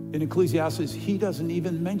 In Ecclesiastes, he doesn't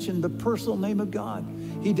even mention the personal name of God.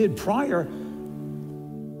 He did prior,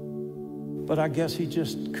 but I guess he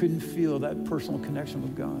just couldn't feel that personal connection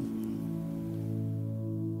with God.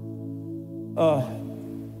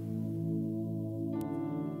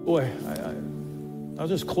 I'll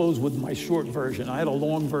just close with my short version. I had a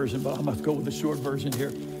long version, but I'm going to go with the short version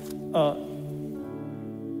here.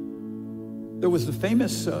 There was the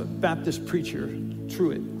famous Baptist preacher,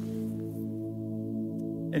 Truett,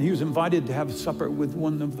 and he was invited to have supper with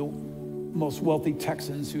one of the most wealthy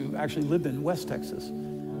Texans who actually lived in West Texas.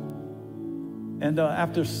 And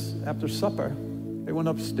after supper, they went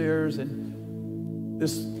upstairs, and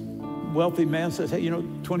this wealthy man says, hey,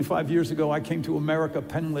 25 years ago, I came to America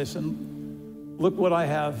penniless, and look what I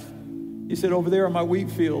have. He said, over there are my wheat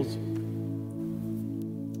fields.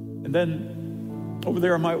 And then over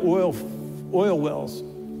there are my oil wells.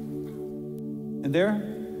 And there,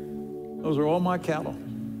 those are all my cattle.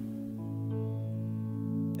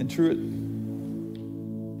 And Truett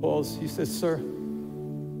paused. He says, sir,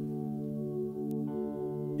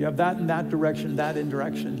 you have that in that direction, that in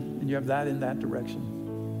direction, and you have that in that direction.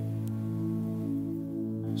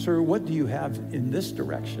 Sir, what do you have in this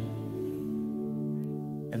direction?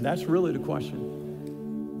 And that's really the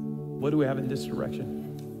question. What do we have in this direction?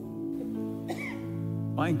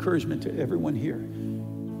 My encouragement to everyone here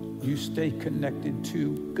you stay connected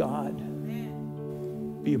to God.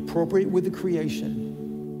 Be appropriate with the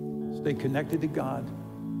creation. Stay connected to God.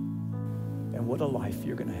 And what a life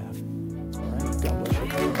you're going to have. All right? God bless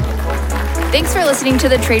you. Thanks for listening to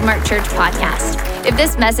the Trademark Church podcast. If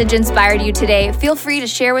this message inspired you today, feel free to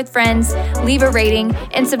share with friends, leave a rating,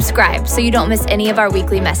 and subscribe so you don't miss any of our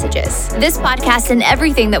weekly messages. This podcast and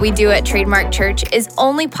everything that we do at Trademark Church is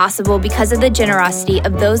only possible because of the generosity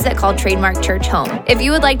of those that call Trademark Church home. If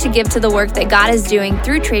you would like to give to the work that God is doing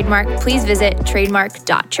through Trademark, please visit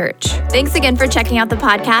trademark.church. Thanks again for checking out the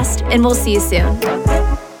podcast, and we'll see you soon.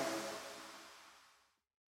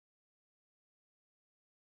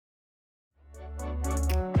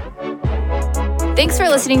 Thanks for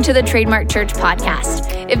listening to the Trademark Church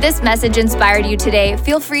podcast. If this message inspired you today,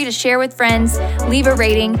 feel free to share with friends, leave a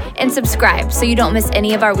rating, and subscribe so you don't miss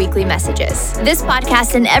any of our weekly messages. This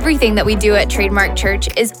podcast and everything that we do at Trademark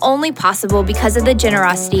Church is only possible because of the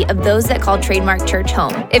generosity of those that call Trademark Church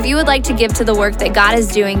home. If you would like to give to the work that God is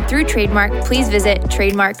doing through Trademark, please visit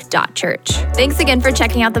trademark.church. Thanks again for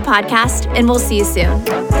checking out the podcast, and we'll see you soon.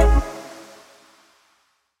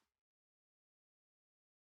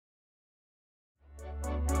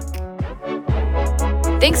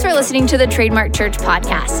 Thanks for listening to the Trademark Church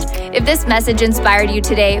podcast. If this message inspired you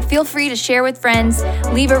today, feel free to share with friends,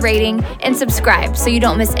 leave a rating, and subscribe so you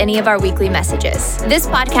don't miss any of our weekly messages. This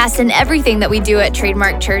podcast and everything that we do at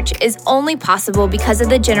Trademark Church is only possible because of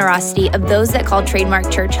the generosity of those that call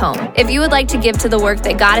Trademark Church home. If you would like to give to the work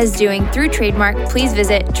that God is doing through Trademark, please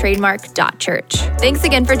visit trademark.church. Thanks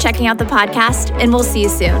again for checking out the podcast, and we'll see you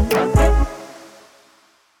soon.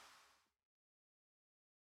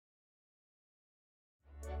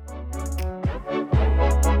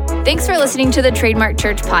 Thanks for listening to the Trademark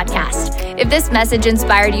Church podcast. If this message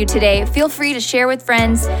inspired you today, feel free to share with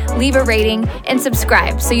friends, leave a rating, and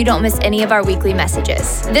subscribe so you don't miss any of our weekly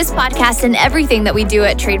messages. This podcast and everything that we do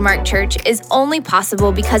at Trademark Church is only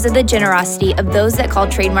possible because of the generosity of those that call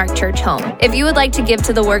Trademark Church home. If you would like to give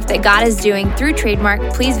to the work that God is doing through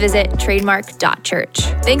Trademark, please visit trademark.church.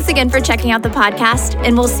 Thanks again for checking out the podcast,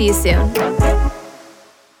 and we'll see you soon.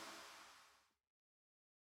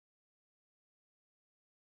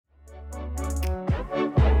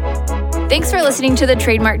 Thanks for listening to the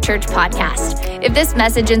Trademark Church podcast. If this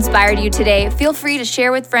message inspired you today, feel free to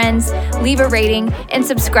share with friends, leave a rating, and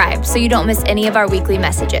subscribe so you don't miss any of our weekly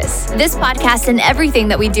messages. This podcast and everything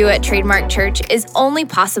that we do at Trademark Church is only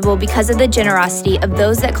possible because of the generosity of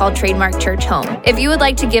those that call Trademark Church home. If you would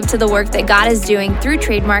like to give to the work that God is doing through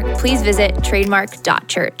Trademark, please visit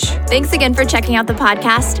trademark.church. Thanks again for checking out the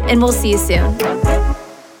podcast, and we'll see you soon.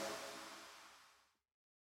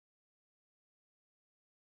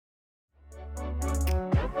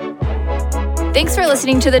 Thanks for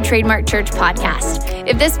listening to the Trademark Church podcast.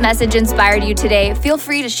 If this message inspired you today, feel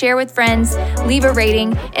free to share with friends, leave a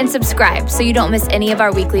rating, and subscribe so you don't miss any of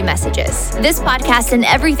our weekly messages. This podcast and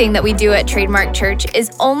everything that we do at Trademark Church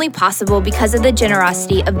is only possible because of the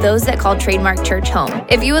generosity of those that call Trademark Church home.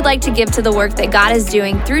 If you would like to give to the work that God is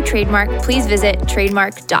doing through Trademark, please visit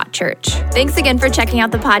trademark.church. Thanks again for checking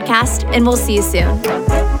out the podcast, and we'll see you soon.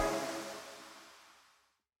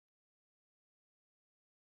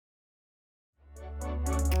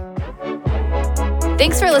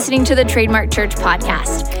 Thanks for listening to the Trademark Church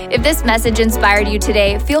podcast. If this message inspired you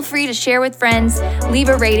today, feel free to share with friends, leave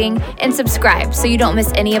a rating, and subscribe so you don't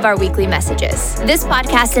miss any of our weekly messages. This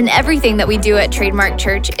podcast and everything that we do at Trademark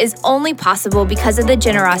Church is only possible because of the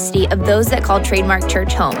generosity of those that call Trademark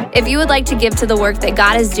Church home. If you would like to give to the work that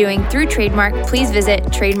God is doing through Trademark, please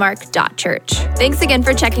visit trademark.church. Thanks again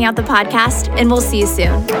for checking out the podcast, and we'll see you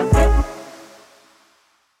soon.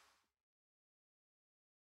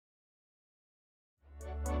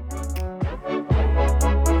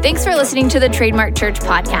 Thanks for listening to the Trademark Church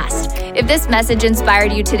podcast. If this message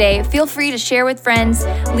inspired you today, feel free to share with friends,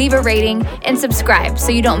 leave a rating, and subscribe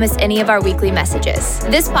so you don't miss any of our weekly messages.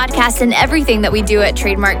 This podcast and everything that we do at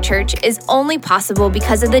Trademark Church is only possible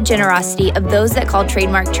because of the generosity of those that call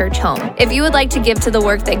Trademark Church home. If you would like to give to the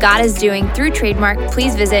work that God is doing through Trademark,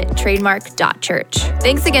 please visit trademark.church.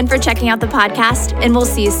 Thanks again for checking out the podcast, and we'll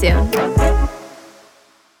see you soon.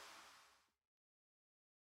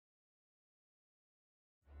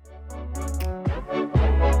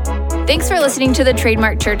 Thanks for listening to the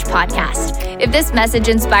Trademark Church podcast. If this message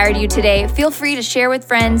inspired you today, feel free to share with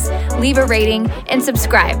friends, leave a rating, and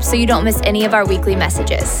subscribe so you don't miss any of our weekly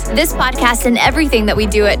messages. This podcast and everything that we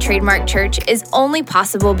do at Trademark Church is only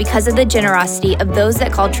possible because of the generosity of those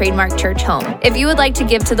that call Trademark Church home. If you would like to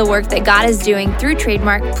give to the work that God is doing through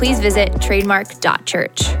Trademark, please visit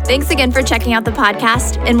trademark.church. Thanks again for checking out the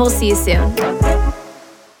podcast, and we'll see you soon.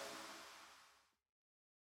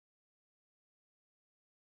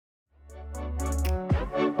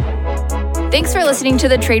 Thanks for listening to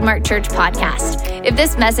the Trademark Church podcast. If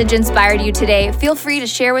this message inspired you today, feel free to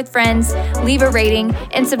share with friends, leave a rating,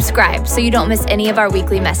 and subscribe so you don't miss any of our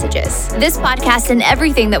weekly messages. This podcast and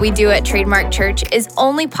everything that we do at Trademark Church is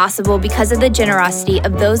only possible because of the generosity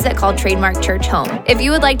of those that call Trademark Church home. If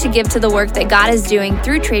you would like to give to the work that God is doing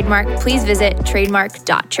through Trademark, please visit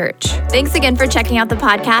trademark.church. Thanks again for checking out the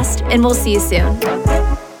podcast, and we'll see you soon.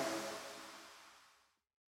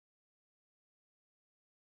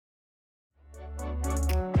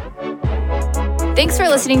 Thanks for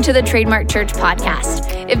listening to the Trademark Church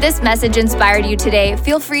podcast. If this message inspired you today,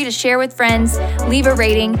 feel free to share with friends, leave a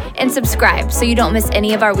rating, and subscribe so you don't miss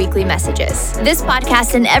any of our weekly messages. This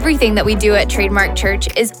podcast and everything that we do at Trademark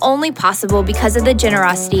Church is only possible because of the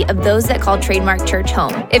generosity of those that call Trademark Church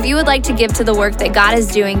home. If you would like to give to the work that God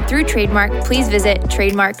is doing through Trademark, please visit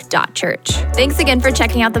trademark.church. Thanks again for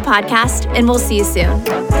checking out the podcast, and we'll see you soon.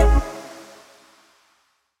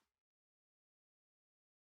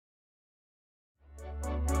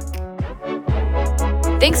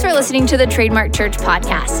 Thanks for listening to the Trademark Church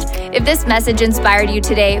podcast. If this message inspired you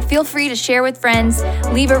today, feel free to share with friends,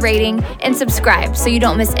 leave a rating, and subscribe so you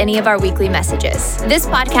don't miss any of our weekly messages. This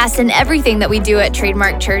podcast and everything that we do at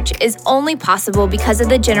Trademark Church is only possible because of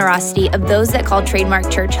the generosity of those that call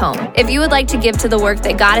Trademark Church home. If you would like to give to the work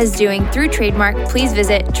that God is doing through Trademark, please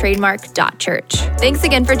visit trademark.church. Thanks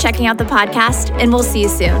again for checking out the podcast, and we'll see you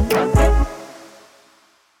soon.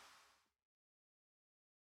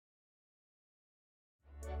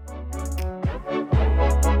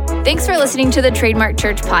 Thanks for listening to the Trademark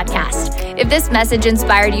Church podcast. If this message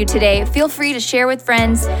inspired you today, feel free to share with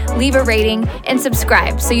friends, leave a rating, and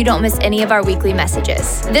subscribe so you don't miss any of our weekly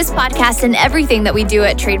messages. This podcast and everything that we do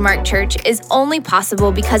at Trademark Church is only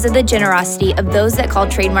possible because of the generosity of those that call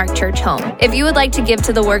Trademark Church home. If you would like to give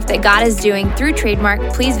to the work that God is doing through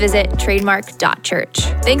Trademark, please visit trademark.church.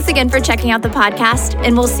 Thanks again for checking out the podcast,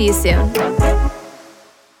 and we'll see you soon.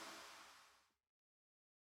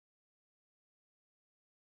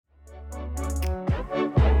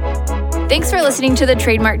 Thanks for listening to the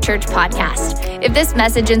Trademark Church podcast. If this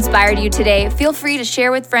message inspired you today, feel free to share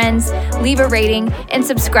with friends, leave a rating, and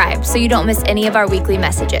subscribe so you don't miss any of our weekly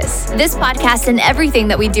messages. This podcast and everything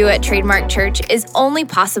that we do at Trademark Church is only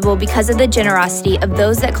possible because of the generosity of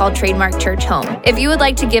those that call Trademark Church home. If you would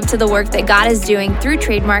like to give to the work that God is doing through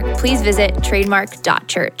Trademark, please visit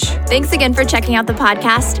trademark.church. Thanks again for checking out the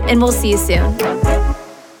podcast, and we'll see you soon.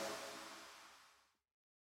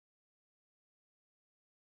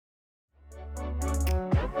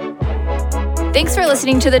 Thanks for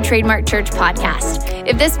listening to the Trademark Church podcast.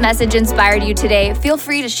 If this message inspired you today, feel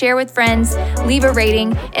free to share with friends, leave a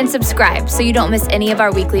rating, and subscribe so you don't miss any of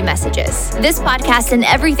our weekly messages. This podcast and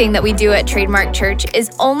everything that we do at Trademark Church is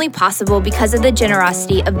only possible because of the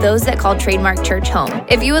generosity of those that call Trademark Church home.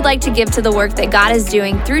 If you would like to give to the work that God is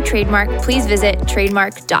doing through Trademark, please visit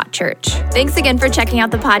trademark.church. Thanks again for checking out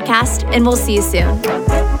the podcast, and we'll see you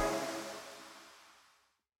soon.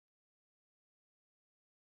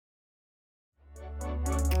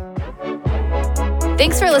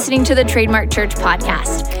 Thanks for listening to the Trademark Church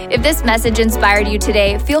podcast. If this message inspired you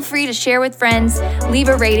today, feel free to share with friends, leave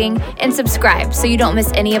a rating, and subscribe so you don't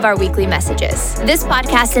miss any of our weekly messages. This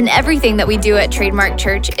podcast and everything that we do at Trademark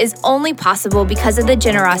Church is only possible because of the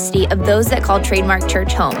generosity of those that call Trademark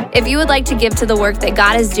Church home. If you would like to give to the work that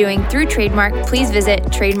God is doing through Trademark, please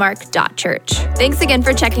visit trademark.church. Thanks again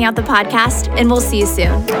for checking out the podcast, and we'll see you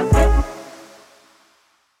soon.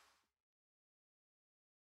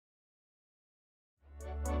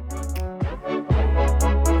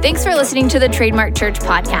 Thanks for listening to the Trademark Church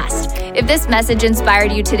podcast. If this message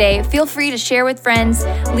inspired you today, feel free to share with friends,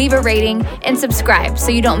 leave a rating, and subscribe so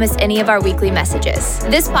you don't miss any of our weekly messages.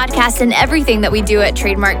 This podcast and everything that we do at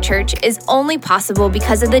Trademark Church is only possible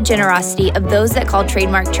because of the generosity of those that call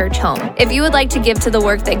Trademark Church home. If you would like to give to the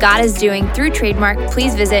work that God is doing through Trademark,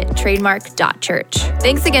 please visit trademark.church.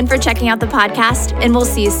 Thanks again for checking out the podcast, and we'll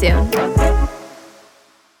see you soon.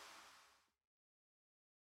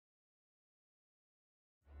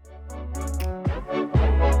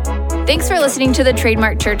 Thanks for listening to the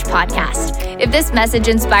Trademark Church podcast. If this message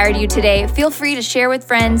inspired you today, feel free to share with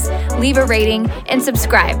friends, leave a rating, and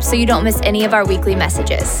subscribe so you don't miss any of our weekly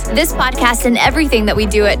messages. This podcast and everything that we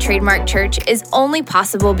do at Trademark Church is only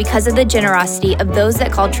possible because of the generosity of those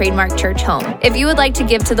that call Trademark Church home. If you would like to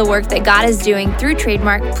give to the work that God is doing through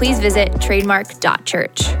Trademark, please visit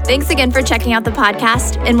trademark.church. Thanks again for checking out the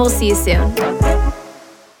podcast, and we'll see you soon.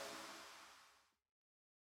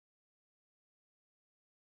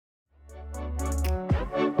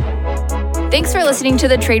 Thanks for listening to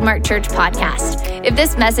the Trademark Church podcast. If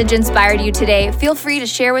this message inspired you today, feel free to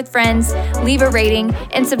share with friends, leave a rating,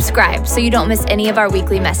 and subscribe so you don't miss any of our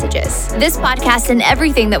weekly messages. This podcast and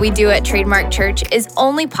everything that we do at Trademark Church is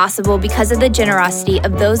only possible because of the generosity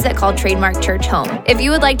of those that call Trademark Church home. If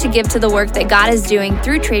you would like to give to the work that God is doing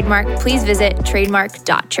through Trademark, please visit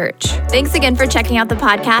trademark.church. Thanks again for checking out the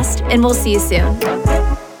podcast, and we'll see you soon.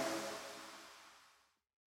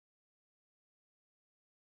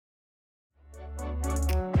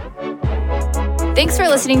 Thanks for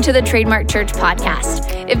listening to the Trademark Church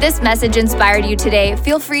podcast. If this message inspired you today,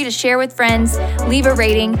 feel free to share with friends, leave a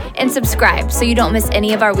rating, and subscribe so you don't miss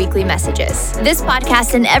any of our weekly messages. This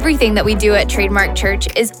podcast and everything that we do at Trademark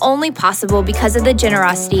Church is only possible because of the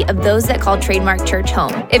generosity of those that call Trademark Church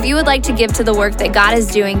home. If you would like to give to the work that God is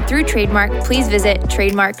doing through Trademark, please visit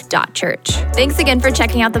trademark.church. Thanks again for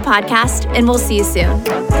checking out the podcast, and we'll see you soon.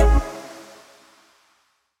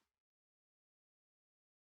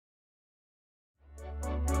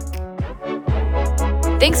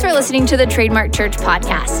 Thanks for listening to the Trademark Church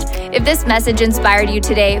podcast. If this message inspired you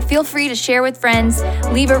today, feel free to share with friends,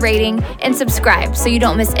 leave a rating, and subscribe so you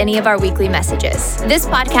don't miss any of our weekly messages. This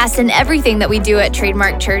podcast and everything that we do at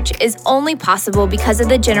Trademark Church is only possible because of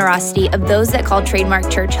the generosity of those that call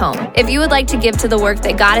Trademark Church home. If you would like to give to the work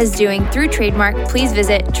that God is doing through Trademark, please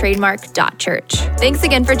visit trademark.church. Thanks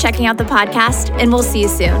again for checking out the podcast, and we'll see you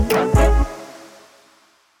soon.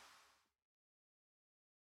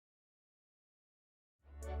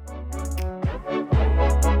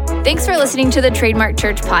 Thanks for listening to the Trademark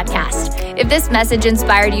Church podcast. If this message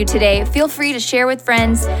inspired you today, feel free to share with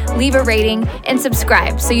friends, leave a rating, and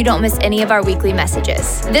subscribe so you don't miss any of our weekly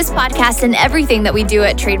messages. This podcast and everything that we do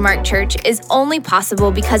at Trademark Church is only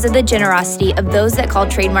possible because of the generosity of those that call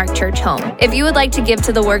Trademark Church home. If you would like to give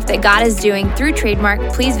to the work that God is doing through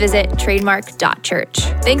Trademark, please visit trademark.church.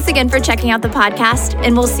 Thanks again for checking out the podcast,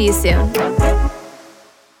 and we'll see you soon.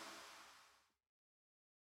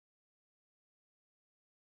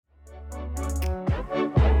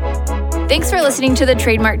 Thanks for listening to the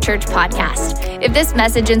Trademark Church podcast. If this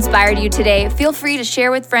message inspired you today, feel free to share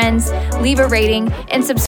with friends, leave a rating, and subscribe.